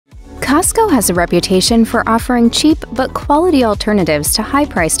Costco has a reputation for offering cheap but quality alternatives to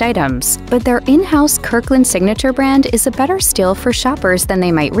high-priced items, but their in-house Kirkland Signature brand is a better steal for shoppers than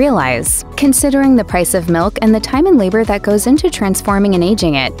they might realize. Considering the price of milk and the time and labor that goes into transforming and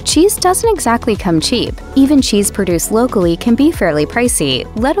aging it, cheese doesn't exactly come cheap. Even cheese produced locally can be fairly pricey,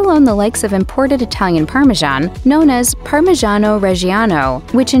 let alone the likes of imported Italian Parmesan, known as Parmigiano Reggiano,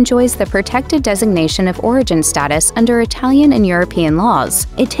 which enjoys the protected designation of origin status under Italian and European laws.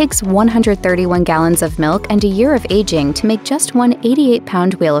 It takes 131 gallons of milk and a year of aging to make just one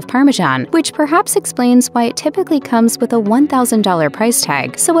 88-pound wheel of Parmesan, which perhaps explains why it typically comes with a $1,000 price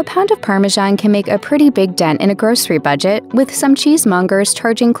tag. So a pound of Parmesan can make a pretty big dent in a grocery budget, with some cheesemongers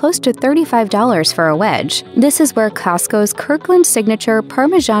charging close to $35 for a wedge. This is where Costco's Kirkland Signature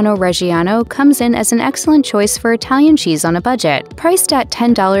Parmigiano Reggiano comes in as an excellent choice for Italian cheese on a budget. Priced at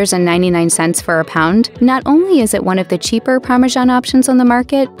 $10.99 for a pound, not only is it one of the cheaper Parmesan options on the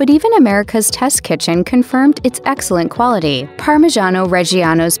market, but even America's Test Kitchen confirmed its excellent quality. Parmigiano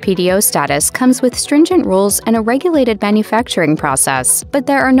Reggiano's PDO status comes with stringent rules and a regulated manufacturing process, but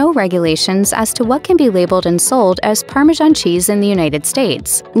there are no regulations as to what can be labeled and sold as Parmesan cheese in the United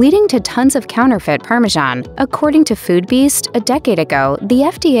States, leading to tons of counterfeit Parmesan. According to Food Beast, a decade ago, the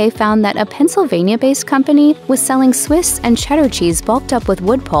FDA found that a Pennsylvania-based company was selling Swiss and cheddar cheese bulked up with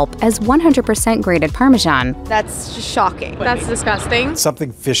wood pulp as 100% grated Parmesan. That's just shocking. That's disgusting.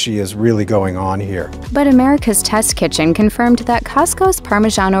 Something fishy is really going on here. But America's Test Kitchen confirmed that Costco's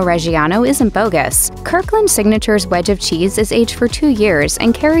Parmigiano Reggiano isn't bogus. Kirkland Signature's wedge of cheese is aged for 2 years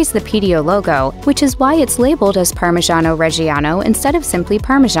and carries the PDO logo, which is why it's labeled as Parmigiano Reggiano instead of simply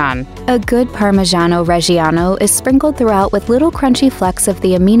Parmesan. A good Parmigiano Reggiano is sprinkled throughout with little crunchy flecks of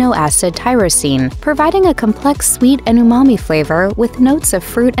the amino acid tyrosine, providing a complex sweet and umami flavor with notes of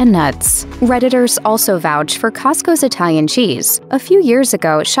fruit and nuts. Redditors also vouch for Costco's Italian cheese. A few years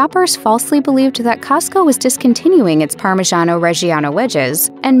ago, shoppers falsely believed that Costco was discontinuing its Parmigiano Reggiano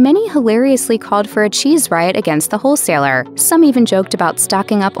wedges, and many hilariously called for a cheese riot against the wholesaler. Some even joked about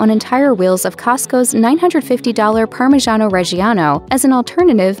stocking up on entire wheels of Costco's $950 Parmigiano Reggiano as an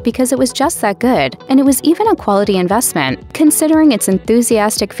alternative because it was just that good, and it was even a quality investment. Considering its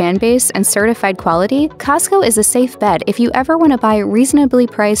enthusiastic fan base and certified quality, Costco is a safe bet if you ever want to buy reasonably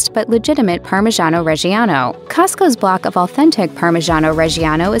priced but legitimate Parmigiano Reggiano. Costco's block of authentic Parmigiano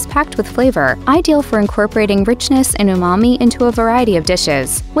Reggiano is packed with flavor, ideal for incorporating richness and umami into a variety of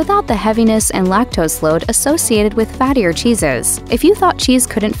dishes, without the heaviness and lactose load associated with fattier cheeses. If you thought cheese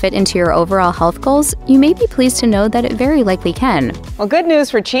couldn't fit into your overall health goals, you may be pleased to know that it very likely can. Well, good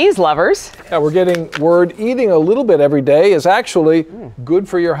news for cheese lovers. Yeah, we're getting word eating a little bit every day is actually good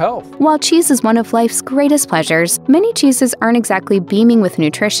for your health. While cheese is one of life's greatest pleasures, many cheeses aren't exactly beaming with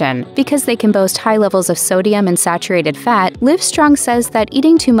nutrition. Because they can boast high levels of sodium and saturated fat, Livestrong says that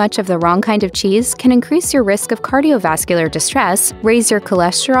eating too much of the wrong kind of cheese can increase your risk of cardiovascular distress, raise your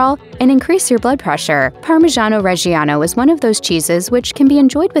cholesterol, and increase your blood pressure. Parmigiano Reggiano is one of those cheeses which can be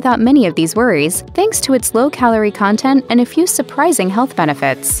enjoyed without many of these worries, thanks to its low-calorie content and a few surprising health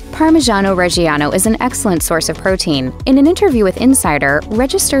benefits. Parmigiano Reggiano is an excellent source of protein. In an interview with Insider,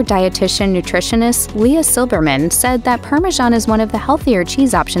 registered dietitian nutritionist Leah Silberman said that Parmesan is one of the healthier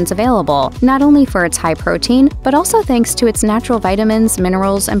cheese options available, not only for its high protein, but also thanks to its natural vitamins,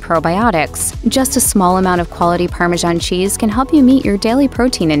 minerals, and probiotics. Just a small amount of quality Parmesan cheese can help you meet your daily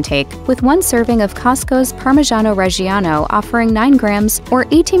protein intake, with one serving of Costco's Parmigiano Reggiano offering 9 grams or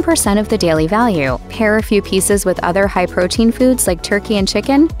 18% of the daily value. Pair a few pieces with other high-protein foods like turkey and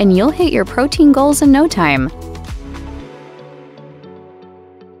chicken, and you'll hit your protein goals in no time.